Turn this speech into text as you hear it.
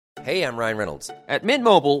Hey, I'm Ryan Reynolds. At Mint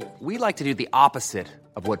Mobile, we like to do the opposite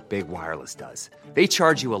of what Big Wireless does. They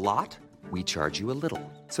charge you a lot, we charge you a little.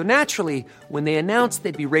 So naturally, when they announced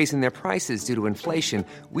they'd be raising their prices due to inflation,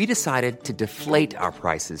 we decided to deflate our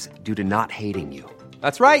prices due to not hating you.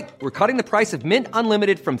 That's right. We're cutting the price of Mint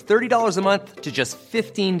Unlimited from $30 a month to just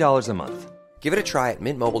 $15 a month. Give it a try at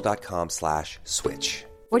mintmobile.com/switch.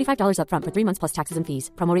 $45 up front for 3 months plus taxes and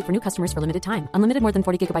fees. Promo rate for new customers for limited time. Unlimited more than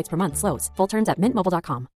 40 gigabytes per month. Slows full terms at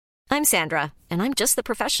mintmobile.com. I'm Sandra, and I'm just the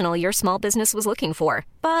professional your small business was looking for.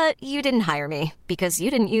 But you didn't hire me because you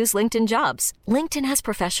didn't use LinkedIn Jobs. LinkedIn has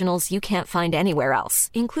professionals you can't find anywhere else,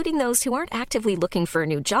 including those who aren't actively looking for a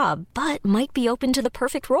new job, but might be open to the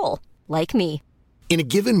perfect role, like me. In a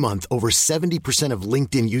given month, over 70% of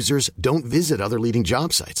LinkedIn users don't visit other leading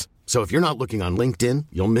job sites. So if you're not looking on LinkedIn,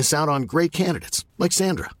 you'll miss out on great candidates like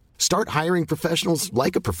Sandra. Start hiring professionals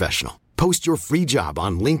like a professional. Post your free job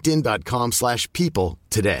on linkedin.com/people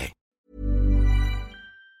today.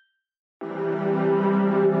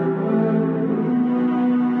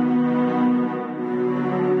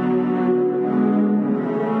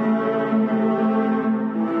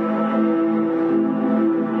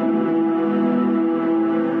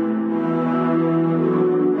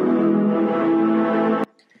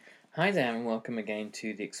 Hi there and welcome again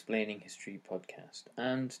to the Explaining History podcast,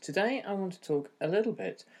 and today I want to talk a little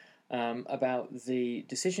bit about the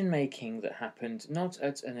decision making that happened not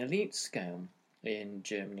at an elite scale in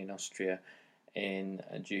Germany and Austria in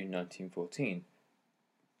June 1914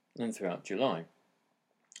 and throughout July,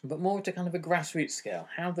 but more at a kind of a grassroots scale,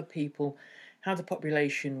 how the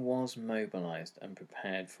population was mobilised and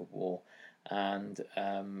prepared for war, and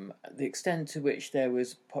the extent to which there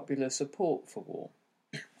was popular support for war.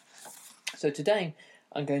 So today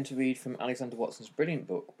I'm going to read from Alexander Watson's brilliant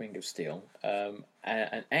book, Ring of Steel, an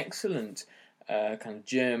excellent kind of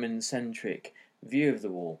German-centric view of the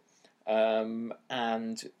war,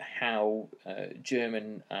 and how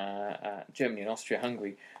Germany and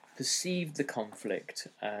Austria-Hungary perceived the conflict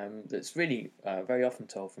that's really very often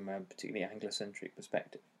told from a particularly Anglo-centric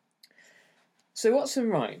perspective. So Watson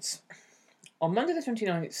writes, on Monday the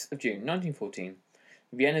 29th of June 1914,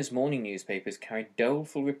 Vienna's morning newspapers carried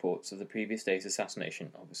doleful reports of the previous day's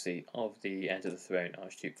assassination, obviously, of the heir to the throne,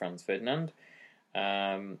 Archduke Franz Ferdinand,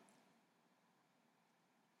 and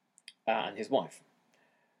his wife.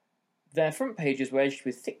 Their front pages were edged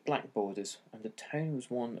with thick black borders, and the tone was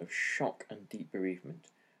one of shock and deep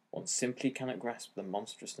bereavement. One simply cannot grasp the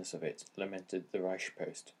monstrousness of it, lamented the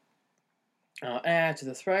Reichspost. Our heir to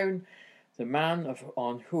the throne, the man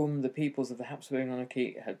on whom the peoples of the Habsburg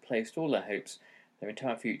monarchy had placed all their hopes, their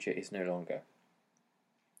entire future is no longer.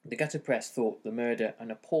 The gutter press thought the murder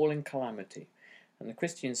an appalling calamity, and the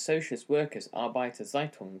Christian Socialist Workers' Arbeiter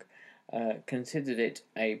Zeitung considered it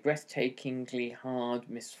a breathtakingly hard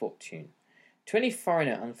misfortune. To any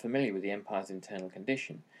foreigner unfamiliar with the Empire's internal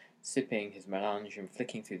condition, sipping his melange and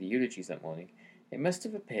flicking through the eulogies that morning, it must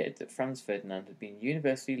have appeared that Franz Ferdinand had been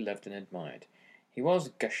universally loved and admired. He was,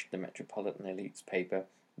 gushed the metropolitan elite's paper,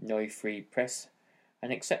 Neue Freie Presse, an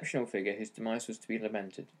exceptional figure whose demise was to be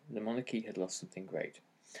lamented. The monarchy had lost something great.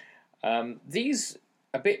 These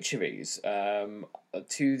obituaries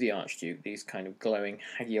to the Archduke, these kind of glowing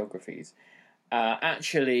hagiographies,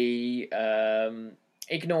 actually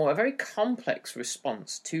ignore a very complex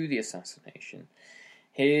response to the assassination.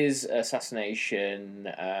 His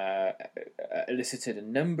assassination elicited a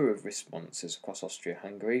number of responses across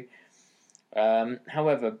Austria-Hungary.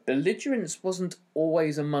 However, belligerence wasn't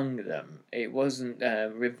always among them. It wasn't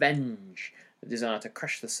revenge, the desire to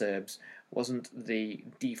crush the Serbs, wasn't the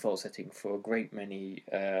default setting for a great many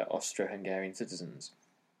Austro-Hungarian citizens.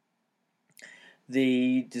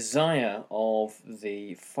 The desire of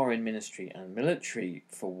the foreign ministry and military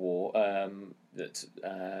for war,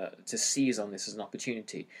 to seize on this as an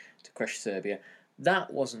opportunity to crush Serbia,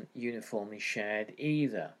 that wasn't uniformly shared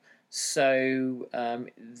either. So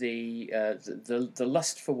the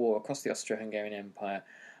lust for war across the Austro-Hungarian Empire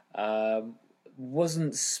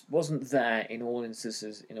wasn't there in all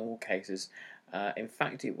instances, in all cases. In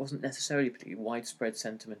fact, it wasn't necessarily a particularly widespread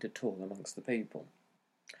sentiment at all amongst the people.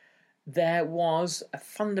 There was a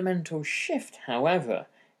fundamental shift, however,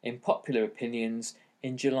 in popular opinions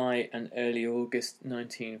in July and early August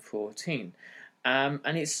 1914.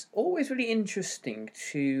 And it's always really interesting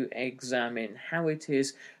to examine how it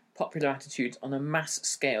is popular attitudes on a mass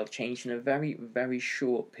scale change in a very, very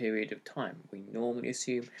short period of time. We normally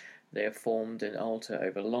assume they are formed and alter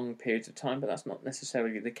over long periods of time, but that's not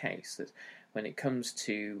necessarily the case. That when it comes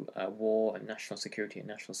to war and national security and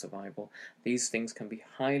national survival, these things can be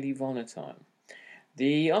highly volatile.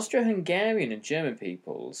 The Austro-Hungarian and German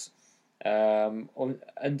peoples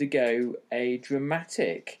undergo a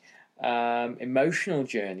dramatic emotional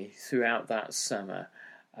journey throughout that summer,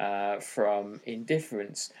 from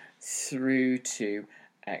indifference through to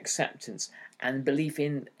acceptance and belief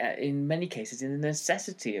in many cases in the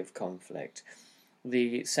necessity of conflict.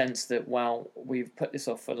 The sense that, well, we've put this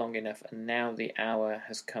off for long enough and now the hour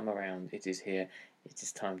has come around, it is here, it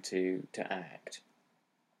is time to act.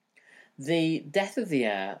 The death of the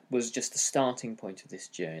heir was just the starting point of this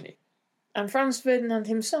journey. And Franz Ferdinand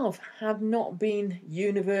himself had not been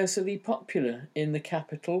universally popular in the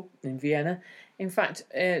capital, in Vienna. In fact,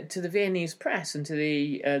 to the Viennese press and to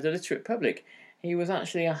the literate public, he was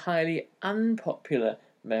actually a highly unpopular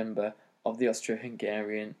member of the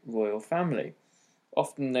Austro-Hungarian royal family.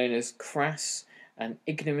 Often known as crass and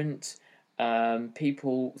ignorant,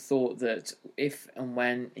 people thought that if and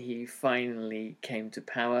when he finally came to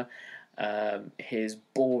power, his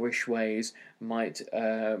boorish ways might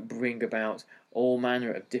bring about all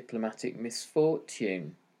manner of diplomatic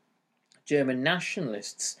misfortune. German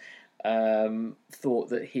nationalists thought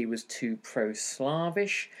that he was too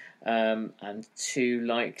pro-Slavish and too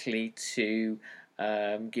likely to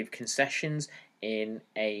give concessions in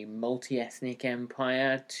a multi-ethnic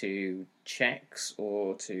empire to Czechs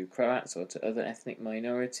or to Croats or to other ethnic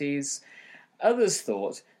minorities. Others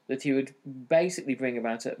thought that he would basically bring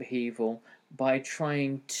about upheaval by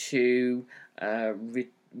trying to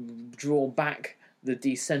draw back the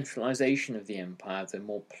decentralisation of the empire, the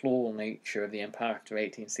more plural nature of the empire after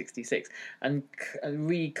 1866, and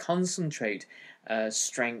reconcentrate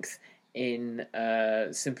strength in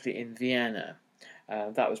simply in Vienna.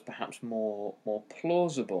 That was perhaps more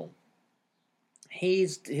plausible.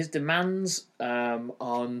 His demands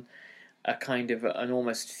on a kind of an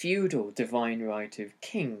almost feudal divine right of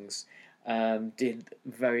kings did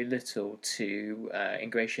very little to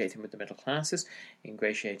ingratiate him with the middle classes,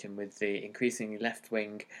 ingratiate him with the increasingly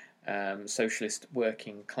left-wing socialist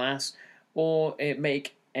working class, or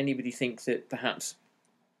make anybody think that perhaps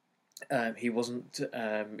he wasn't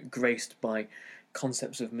graced by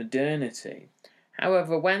concepts of modernity.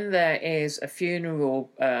 However, when there is a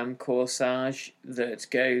funeral corsage that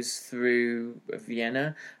goes through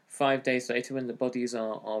Vienna, 5 days later when the bodies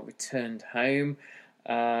are returned home,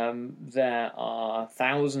 there are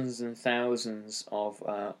thousands and thousands of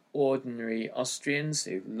ordinary Austrians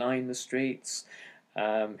who line the streets,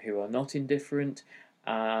 who are not indifferent,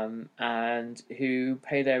 and who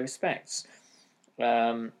pay their respects.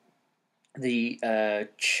 The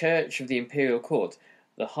Church of the Imperial Court,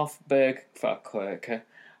 the Hofburg-Pfarrkirche,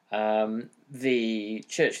 the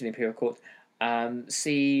Church of the Imperial Court,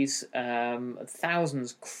 sees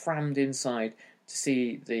thousands crammed inside to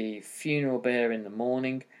see the funeral bier in the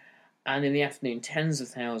morning, and in the afternoon tens of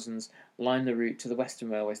thousands line the route to the Western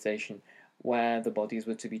Railway Station, where the bodies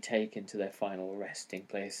were to be taken to their final resting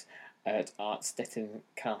place at Artstetten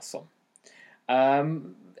Castle.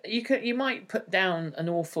 You might put down an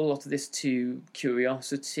awful lot of this to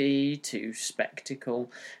curiosity, to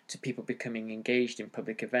spectacle, to people becoming engaged in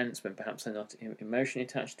public events when perhaps they're not emotionally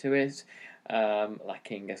attached to it,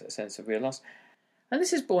 lacking a sense of real loss. And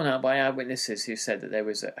this is borne out by eyewitnesses who said that there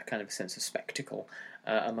was a kind of a sense of spectacle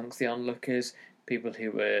amongst the onlookers, people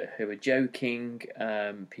who were joking,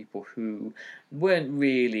 people who weren't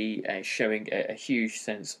really showing a huge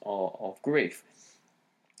sense of grief.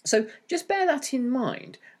 So just bear that in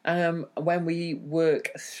mind when we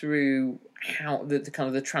work through how the kind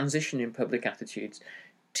of the transition in public attitudes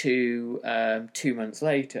to 2 months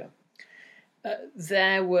later.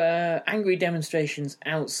 There were angry demonstrations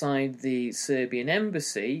outside the Serbian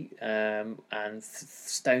embassy, and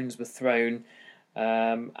stones were thrown,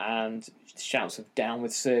 and shouts of "Down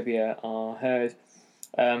with Serbia" are heard.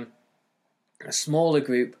 A smaller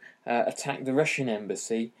group attacked the Russian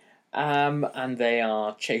embassy, and they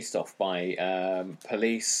are chased off by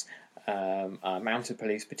police, mounted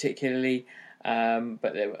police particularly,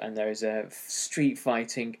 but there is a street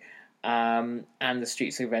fighting, and the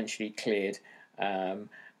streets are eventually cleared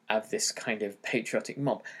of this kind of patriotic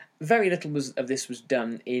mob. Very little of this was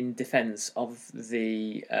done in defence of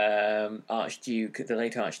the Archduke, the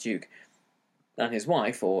late Archduke, and his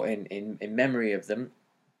wife, or in memory of them.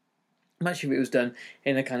 Much of it was done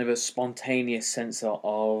in a kind of a spontaneous sense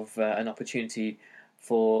of an opportunity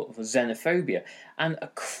for xenophobia. And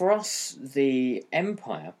across the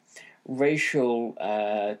empire, racial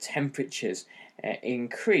temperatures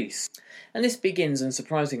increase. And this begins,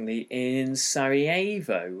 unsurprisingly, in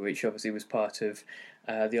Sarajevo, which obviously was part of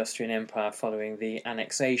the Austrian Empire following the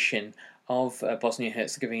annexation of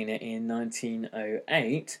Bosnia-Herzegovina in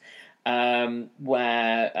 1908.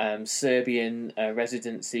 Where Serbian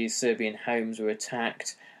residencies, Serbian homes were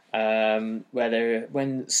attacked,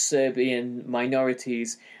 when Serbian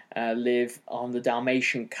minorities live on the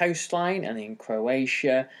Dalmatian coastline and in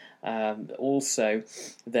Croatia. Also,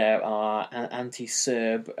 there are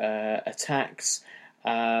anti-Serb attacks,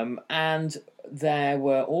 and there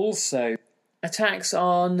were also attacks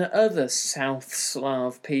on other South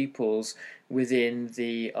Slav peoples within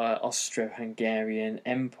the Austro-Hungarian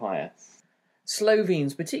Empire.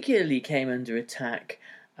 Slovenes particularly came under attack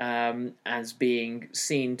as being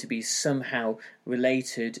seen to be somehow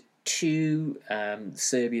related to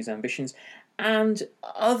Serbia's ambitions, and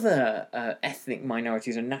other ethnic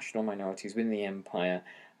minorities and national minorities within the empire,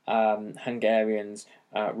 Hungarians,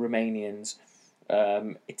 Romanians,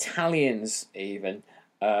 Italians even,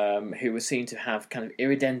 who were seen to have kind of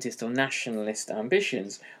irredentist or nationalist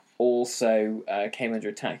ambitions, also came under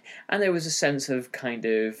attack. And there was a sense of kind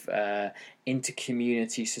of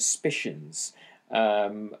inter-community suspicions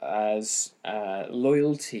as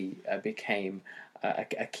loyalty became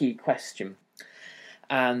a key question.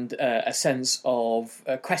 And a sense of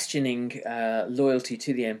questioning loyalty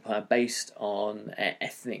to the empire based on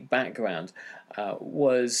ethnic background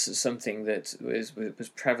was something that was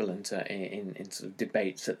prevalent in sort of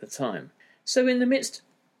debates at the time. So in the midst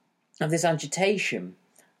of this agitation,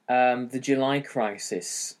 the July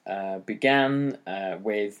crisis began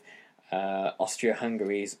with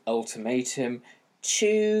Austria-Hungary's ultimatum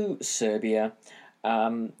to Serbia.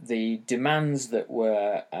 The demands that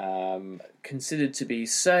were considered to be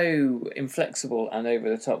so inflexible and over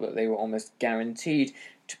the top that they were almost guaranteed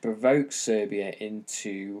to provoke Serbia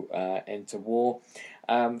into war,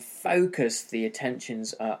 focused the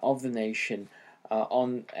attentions of the nation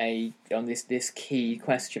on this key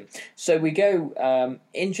question. So we go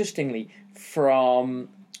interestingly from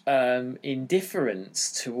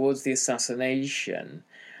indifference towards the assassination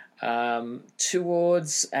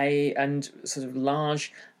towards and sort of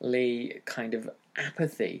largely kind of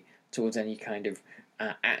apathy towards any kind of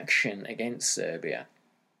action against Serbia,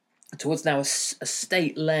 towards now a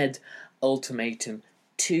state-led ultimatum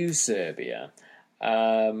to Serbia,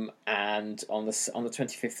 and on the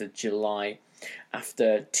 25th of July,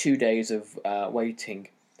 after 2 days of waiting,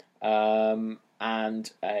 and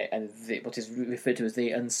what is referred to as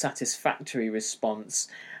the unsatisfactory response,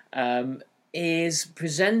 is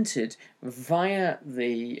presented via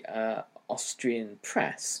the Austrian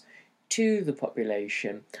press to the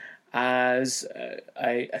population as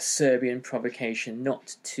a Serbian provocation,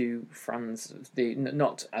 not to Franz,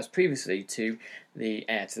 not as previously to the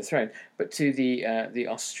heir to the throne, but to the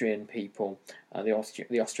Austrian people, the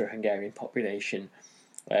Austro-Hungarian population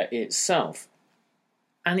itself.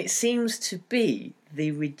 And it seems to be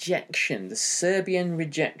the Serbian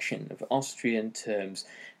rejection of Austrian terms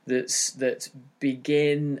that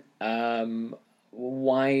begin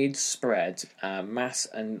widespread, mass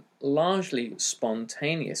and largely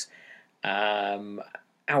spontaneous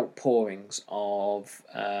outpourings of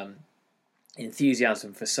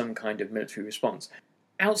enthusiasm for some kind of military response.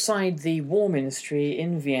 Outside the War Ministry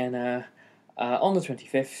in Vienna on the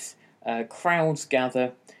 25th, crowds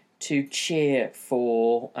gather to cheer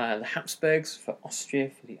for the Habsburgs, for Austria,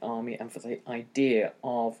 for the army, and for the idea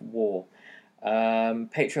of war.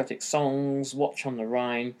 Patriotic songs, Watch on the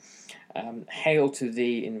Rhine, Hail to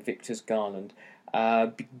Thee, Invictus Garland,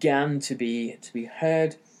 began to be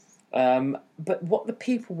heard. But what the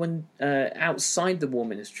people outside the War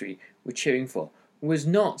Ministry were cheering for was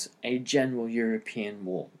not a general European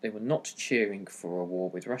war. They were not cheering for a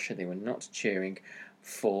war with Russia. They were not cheering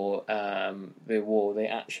for the war they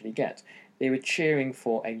actually get. They were cheering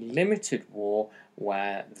for a limited war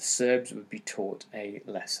where the Serbs would be taught a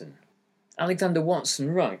lesson. Alexander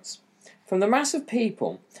Watson writes, "From the mass of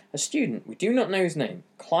people, a student, we do not know his name,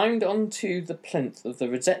 climbed onto the plinth of the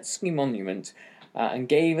Rosetsky monument and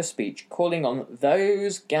gave a speech calling on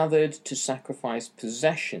those gathered to sacrifice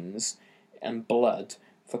possessions and blood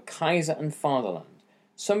for Kaiser and fatherland.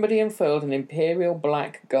 Somebody unfurled an imperial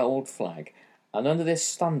black gold flag, and under this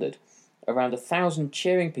standard, around 1,000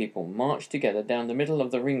 cheering people marched together down the middle of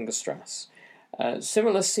the Ringstrasse.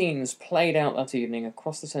 Similar scenes played out that evening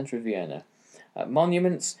across the centre of Vienna, at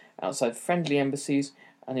monuments, outside friendly embassies,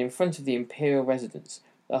 and in front of the imperial residence.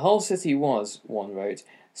 The whole city was," one wrote,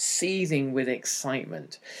 "seething with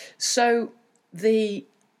excitement." So the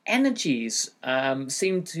energies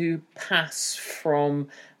seem to pass from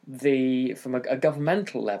a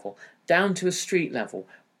governmental level down to a street level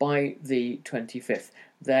by the 25th.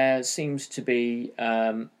 There seems to be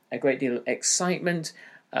a great deal of excitement.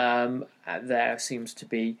 There seems to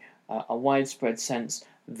be a widespread sense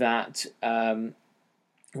that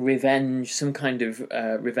revenge, some kind of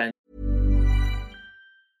revenge.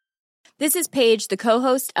 This is Paige, the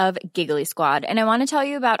co-host of Giggly Squad, and I want to tell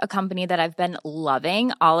you about a company that I've been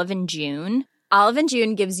loving, Olive & June. Olive &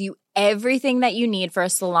 June gives you everything that you need for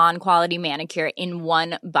a salon-quality manicure in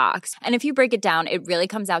one box. And if you break it down, it really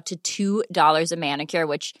comes out to $2 a manicure,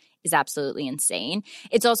 which is absolutely insane.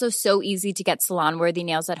 It's also so easy to get salon-worthy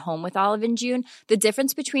nails at home with Olive & June. The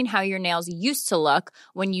difference between how your nails used to look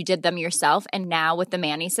when you did them yourself and now with the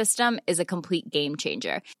Mani system is a complete game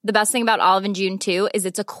changer. The best thing about Olive & June, too, is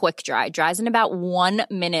it's a quick dry. Dries in about 1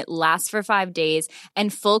 minute, lasts for 5 days,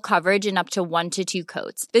 and full coverage in up to 1 to 2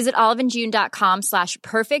 coats. Visit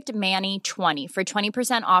oliveandjune.com/perfectmani20 for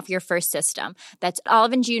 20% off your first system. That's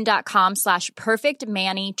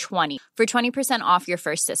oliveandjune.com/perfectmani20 for 20% off your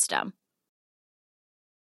first system.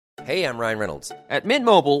 Hey, I'm Ryan Reynolds. At Mint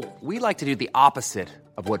Mobile, we like to do the opposite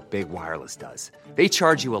of what Big Wireless does. They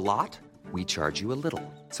charge you a lot, we charge you a little.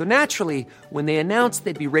 So naturally, when they announced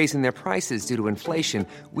they'd be raising their prices due to inflation,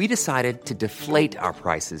 we decided to deflate our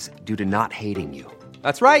prices due to not hating you.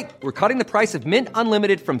 That's right. We're cutting the price of Mint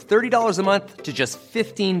Unlimited from $30 a month to just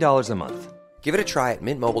 $15 a month. Give it a try at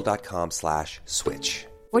mintmobile.com/switch.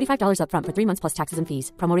 $45 up front for 3 months plus taxes and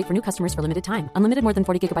fees. Promo rate for new customers for limited time. Unlimited more than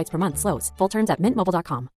 40 gigabytes per month. Slows full terms at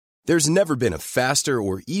mintmobile.com. There's never been a faster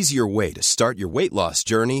or easier way to start your weight loss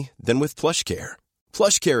journey than with PlushCare.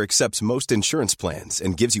 PlushCare accepts most insurance plans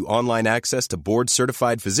and gives you online access to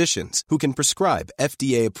board-certified physicians who can prescribe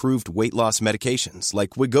FDA-approved weight loss medications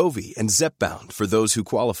like Wegovy and Zepbound for those who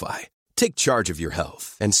qualify. Take charge of your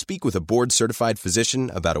health and speak with a board-certified physician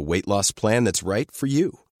about a weight loss plan that's right for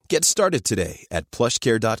you. Get started today at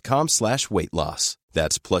plushcare.com/weight loss.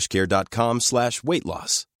 That's plushcare.com/weight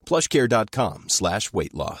loss.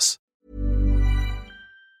 plushcare.com/weight loss.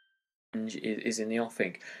 Is in the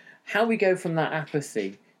offing. How we go from that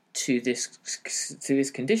apathy to this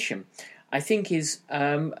condition, I think, is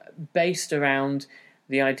based around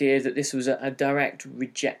the idea that this was a direct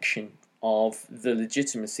rejection of the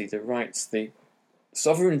legitimacy, the rights, the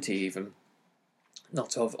sovereignty even,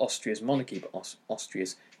 not of Austria's monarchy, but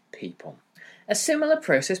Austria's people. A similar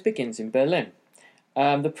process begins in Berlin.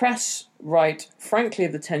 The press write frankly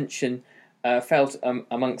of the tension felt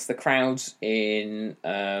amongst the crowds in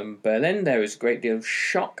Berlin. There was a great deal of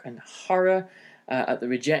shock and horror at the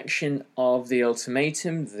rejection of the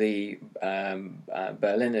ultimatum. The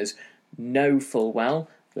Berliners know full well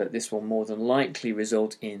that this will more than likely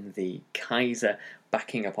result in the Kaiser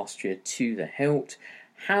backing up Austria to the hilt.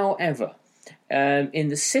 However, in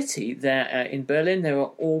the city, in Berlin, there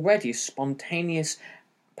were already spontaneous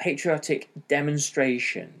patriotic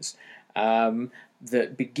demonstrations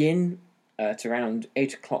that begin at around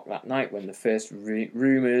 8 o'clock that night, when the first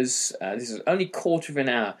rumours, this is only quarter of an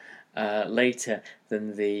hour later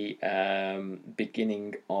than the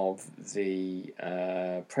beginning of the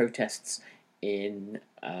protests in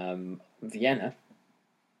Vienna.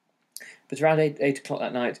 But around 8 o'clock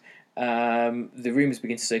that night, the rumours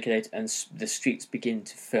begin to circulate and the streets begin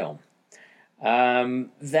to fill.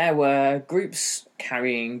 There were groups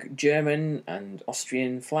carrying German and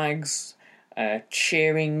Austrian flags,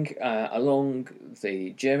 cheering along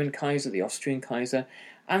the German Kaiser, the Austrian Kaiser,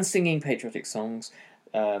 and singing patriotic songs.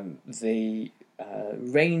 The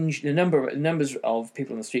numbers of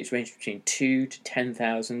people on the streets ranged between 2,000 to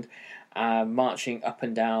 10,000, marching up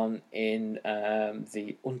and down in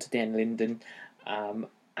the Unter den Linden,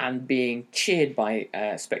 and being cheered by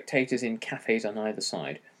spectators in cafes on either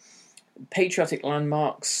side. Patriotic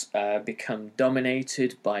landmarks become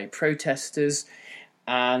dominated by protesters,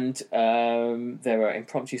 and there were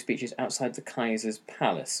impromptu speeches outside the Kaiser's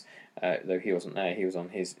palace. Though he wasn't there, he was on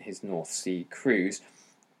his North Sea cruise.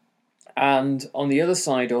 And on the other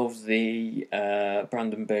side of the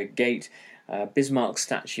Brandenburg Gate, Bismarck's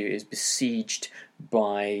statue is besieged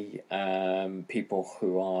by people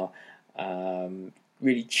who are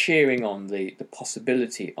really cheering on the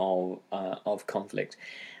possibility of conflict.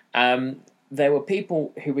 There were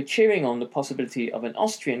people who were cheering on the possibility of an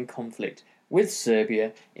Austrian conflict with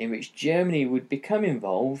Serbia, in which Germany would become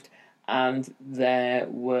involved, and there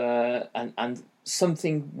were and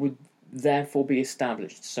something would therefore be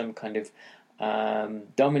established, some kind of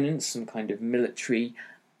dominance, some kind of military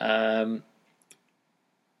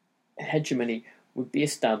hegemony would be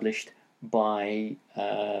established by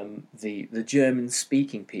the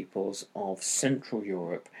German-speaking peoples of Central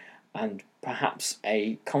Europe, and perhaps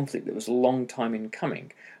a conflict that was a long time in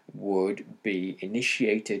coming would be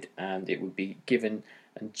initiated, and it would be given,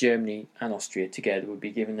 and Germany and Austria together would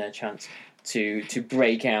be given their chance to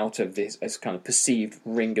break out of this as kind of perceived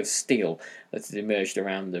ring of steel that had emerged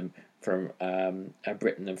around them from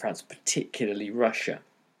Britain and France, particularly Russia.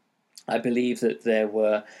 I believe that there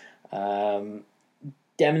were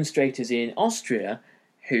demonstrators in Austria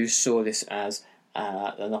who saw this as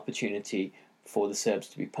an opportunity for the Serbs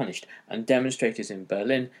to be punished, and demonstrators in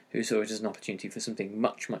Berlin who saw it as an opportunity for something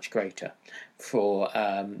much, much greater, for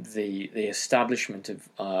the establishment of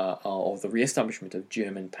or the re-establishment of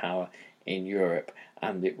German power in Europe.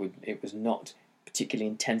 And it was not particularly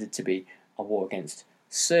intended to be a war against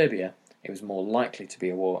Serbia. It was more likely to be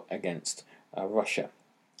a war against Russia.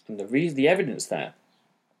 And the evidence there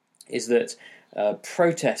is that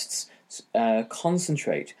protests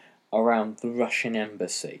concentrate around the Russian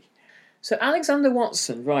embassy. So Alexander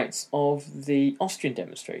Watson writes of the Austrian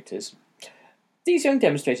demonstrators, "These young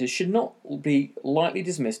demonstrators should not be lightly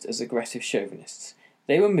dismissed as aggressive chauvinists.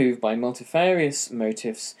 They were moved by multifarious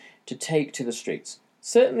motives to take to the streets.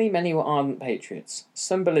 Certainly many were ardent patriots,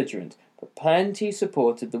 some belligerent, but plenty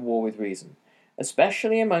supported the war with reason.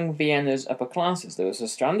 Especially among Vienna's upper classes, there was a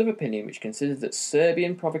strand of opinion which considered that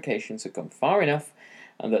Serbian provocations had gone far enough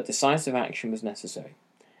and that decisive action was necessary.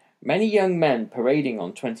 Many young men parading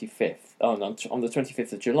on the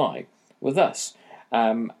 25th of July were thus,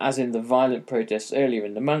 as in the violent protests earlier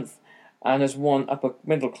in the month, and as one upper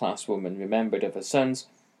middle-class woman remembered of her sons,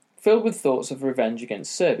 filled with thoughts of revenge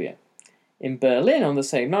against Serbia. In Berlin on the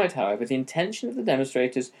same night, however, the intention of the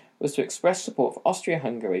demonstrators was to express support for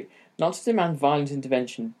Austria-Hungary, not to demand violent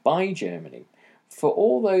intervention by Germany. For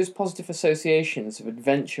all those positive associations of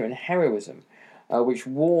adventure and heroism which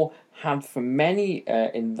war had for many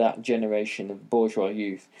in that generation of bourgeois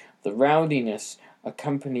youth, the rowdiness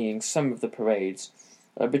accompanying some of the parades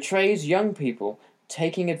betrays young people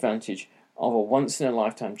taking advantage of a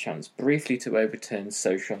once-in-a-lifetime chance briefly to overturn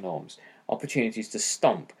social norms, opportunities to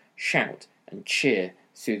stomp, shout and cheer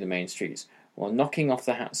through the main streets, while knocking off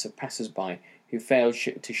the hats of passers-by who failed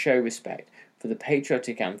to show respect for the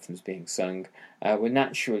patriotic anthems being sung, were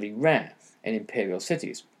naturally rare in imperial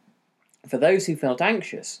cities. For those who felt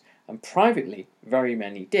anxious, and privately very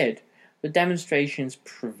many did, the demonstrations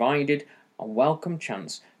provided a welcome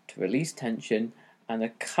chance to release tension and a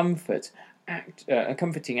comforting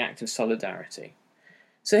act of solidarity."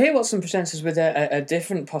 So here Watson presents us with a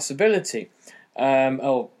different possibility,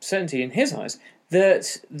 or certainty in his eyes,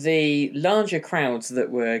 that the larger crowds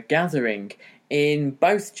that were gathering in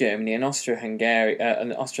both Germany and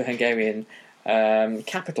Austro-Hungarian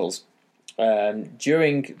capitals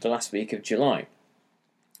during the last week of July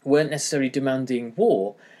weren't necessarily demanding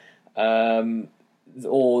war,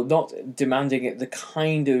 or not demanding the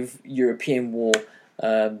kind of European war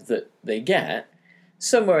that they get.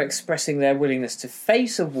 Some were expressing their willingness to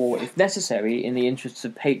face a war if necessary in the interests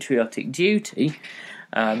of patriotic duty,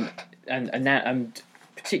 and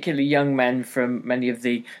particularly young men from many of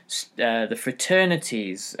the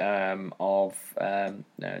fraternities the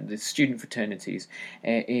student fraternities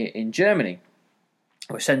in Germany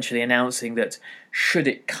were essentially announcing that should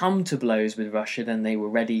it come to blows with Russia, then they were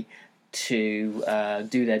ready to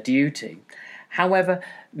do their duty. However,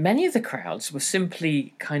 many of the crowds were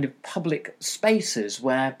simply kind of public spaces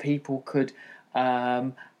where people could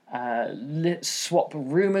swap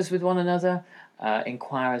rumours with one another,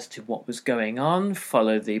 inquire as to what was going on,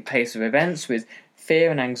 follow the pace of events with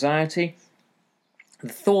fear and anxiety. The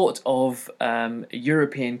thought of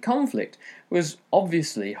European conflict was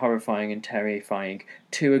obviously horrifying and terrifying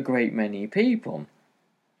to a great many people.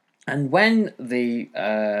 And when the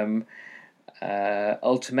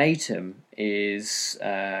ultimatum is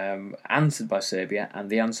answered by Serbia, and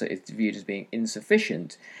the answer is viewed as being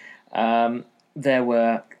insufficient, there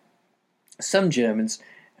were some Germans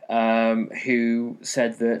who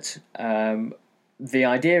said that the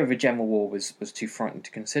idea of a general war was too frightening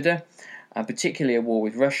to consider, particularly a war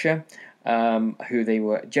with Russia, who they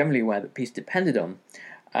were generally aware that peace depended on,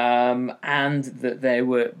 and that they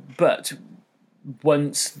were. But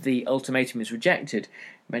once the ultimatum is rejected,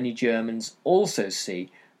 many Germans also see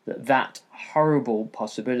that horrible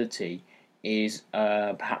possibility is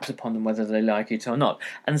perhaps upon them whether they like it or not.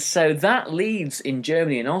 And so that leads in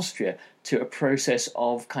Germany and Austria to a process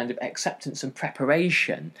of kind of acceptance and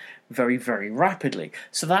preparation very, very rapidly.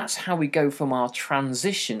 So that's how we go from our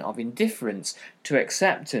transition of indifference to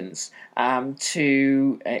acceptance,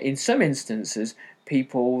 to, in some instances,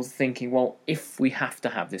 people thinking, well, if we have to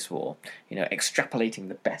have this war, extrapolating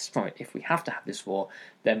the best from it, if we have to have this war,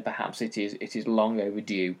 then perhaps it is long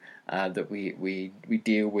overdue that we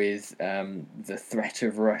deal with the threat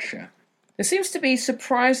of Russia. There seems to be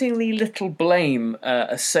surprisingly little blame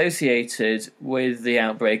associated with the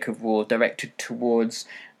outbreak of war directed towards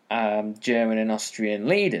German and Austrian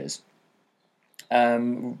leaders.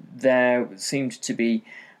 There seemed to be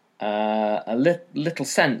little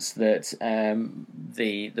sense that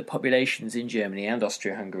the populations in Germany and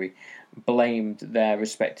Austria-Hungary blamed their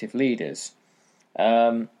respective leaders.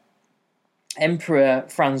 Emperor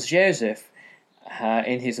Franz Joseph,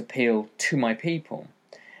 in his appeal to my people,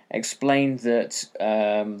 explained that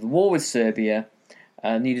the war with Serbia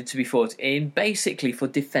needed to be fought in basically for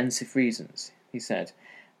defensive reasons. He said,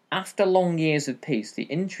 "After long years of peace,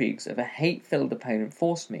 the intrigues of a hate-filled opponent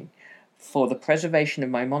forced me, for the preservation of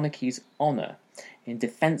my monarchy's honour, in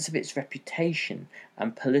defence of its reputation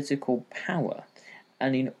and political power,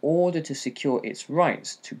 and in order to secure its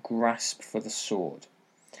rights, to grasp for the sword."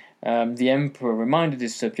 The emperor reminded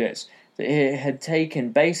his subjects that it had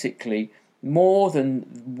taken basically more than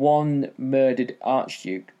one murdered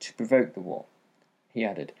archduke to provoke the war. He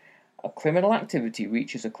added, "A criminal activity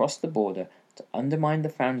reaches across the border to undermine the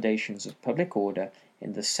foundations of public order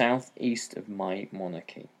in the southeast of my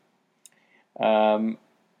monarchy."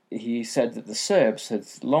 He said that the Serbs had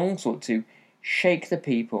long sought to shake the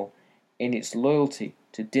people in its loyalty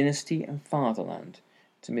to dynasty and fatherland,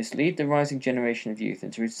 to mislead the rising generation of youth,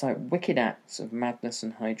 and to recite wicked acts of madness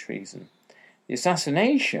and high treason. The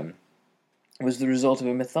assassination was the result of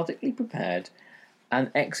a methodically prepared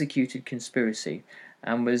and executed conspiracy,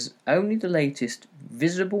 and was only the latest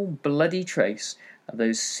visible bloody trace of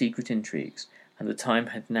those secret intrigues, and the time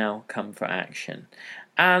had now come for action.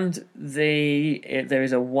 And there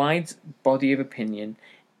is a wide body of opinion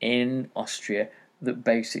in Austria that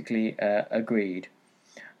basically agreed.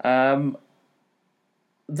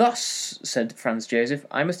 "Thus," said Franz Joseph,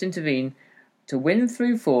 "I must intervene to win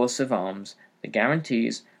through force of arms the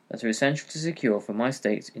guarantees that are essential to secure for my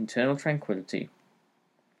state's internal tranquillity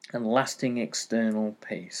and lasting external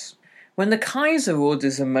peace." When the Kaiser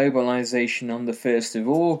orders a mobilization on the 1st of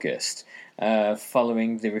August,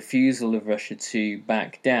 following the refusal of Russia to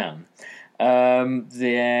back down,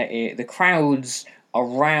 the crowds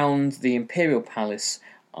around the Imperial Palace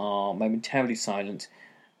are momentarily silent.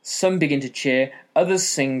 Some begin to cheer, others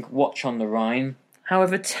sing Watch on the Rhine.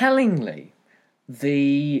 However, tellingly,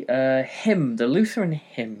 the hymn, the Lutheran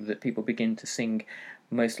hymn that people begin to sing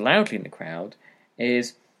most loudly in the crowd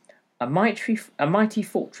is, A mighty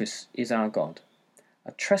fortress is our God,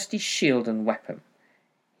 a trusty shield and weapon.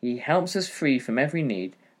 He helps us free from every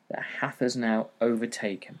need that hath us now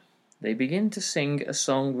overtaken. They begin to sing a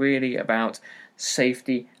song really about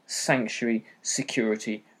safety, sanctuary,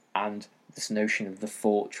 security, and this notion of the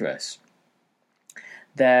fortress.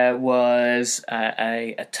 There was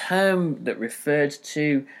a term that referred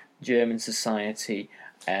to German society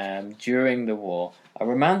during the war, a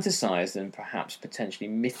romanticised and perhaps potentially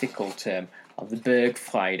mythical term of the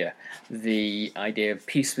Bergfriede, the idea of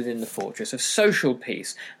peace within the fortress, of social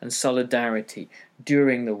peace and solidarity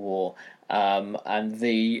during the war, and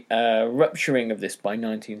the rupturing of this by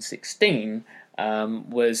 1916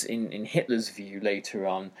 was, in Hitler's view later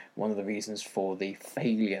on, one of the reasons for the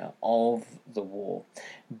failure of the war.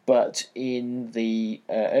 But in the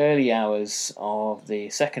early hours of the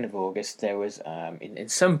 2nd of August, there was, in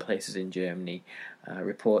some places in Germany,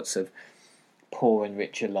 reports of poor and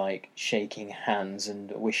rich alike shaking hands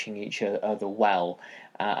and wishing each other well,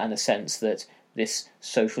 and a sense that this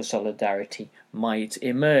social solidarity might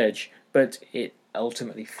emerge, but it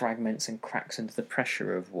ultimately fragments and cracks under the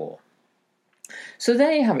pressure of war. So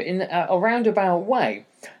there you have it, in a roundabout way.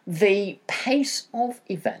 The pace of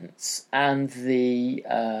events and the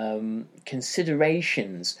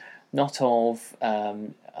considerations, not of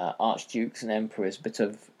archdukes and emperors, but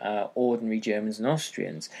of ordinary Germans and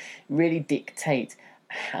Austrians, really dictate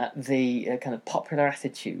the kind of popular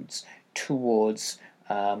attitudes towards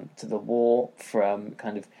to the war, from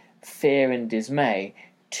kind of fear and dismay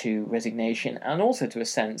to resignation, and also to a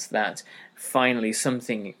sense that finally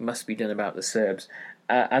something must be done about the Serbs,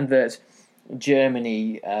 and that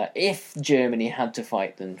Germany, if Germany had to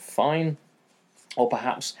fight, then fine, or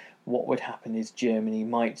perhaps what would happen is Germany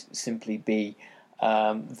might simply be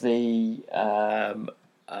the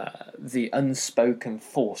unspoken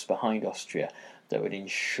force behind Austria that would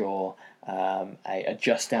ensure a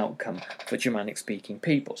just outcome for Germanic-speaking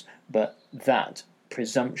peoples. But that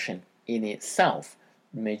presumption in itself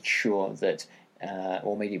made sure that,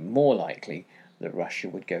 or made it more likely, that Russia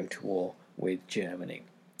would go to war with Germany.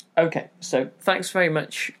 Okay, so thanks very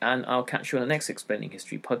much, and I'll catch you on the next Explaining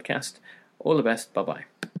History podcast. All the best, bye-bye.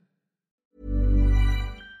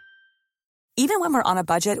 Even when we're on a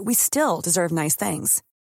budget, we still deserve nice things.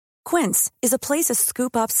 Quince is a place to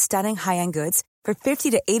scoop up stunning high-end goods for 50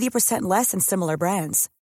 to 80% less than similar brands.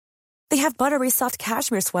 They have buttery soft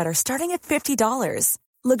cashmere sweaters starting at $50,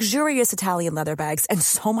 luxurious Italian leather bags, and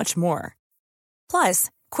so much more.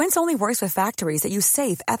 Plus, Quince only works with factories that use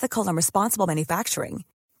safe, ethical, and responsible manufacturing.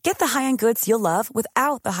 Get the high-end goods you'll love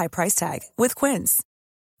without the high price tag with Quince.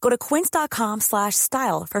 Go to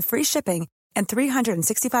quince.com/style for free shipping and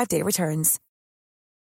 365-day returns.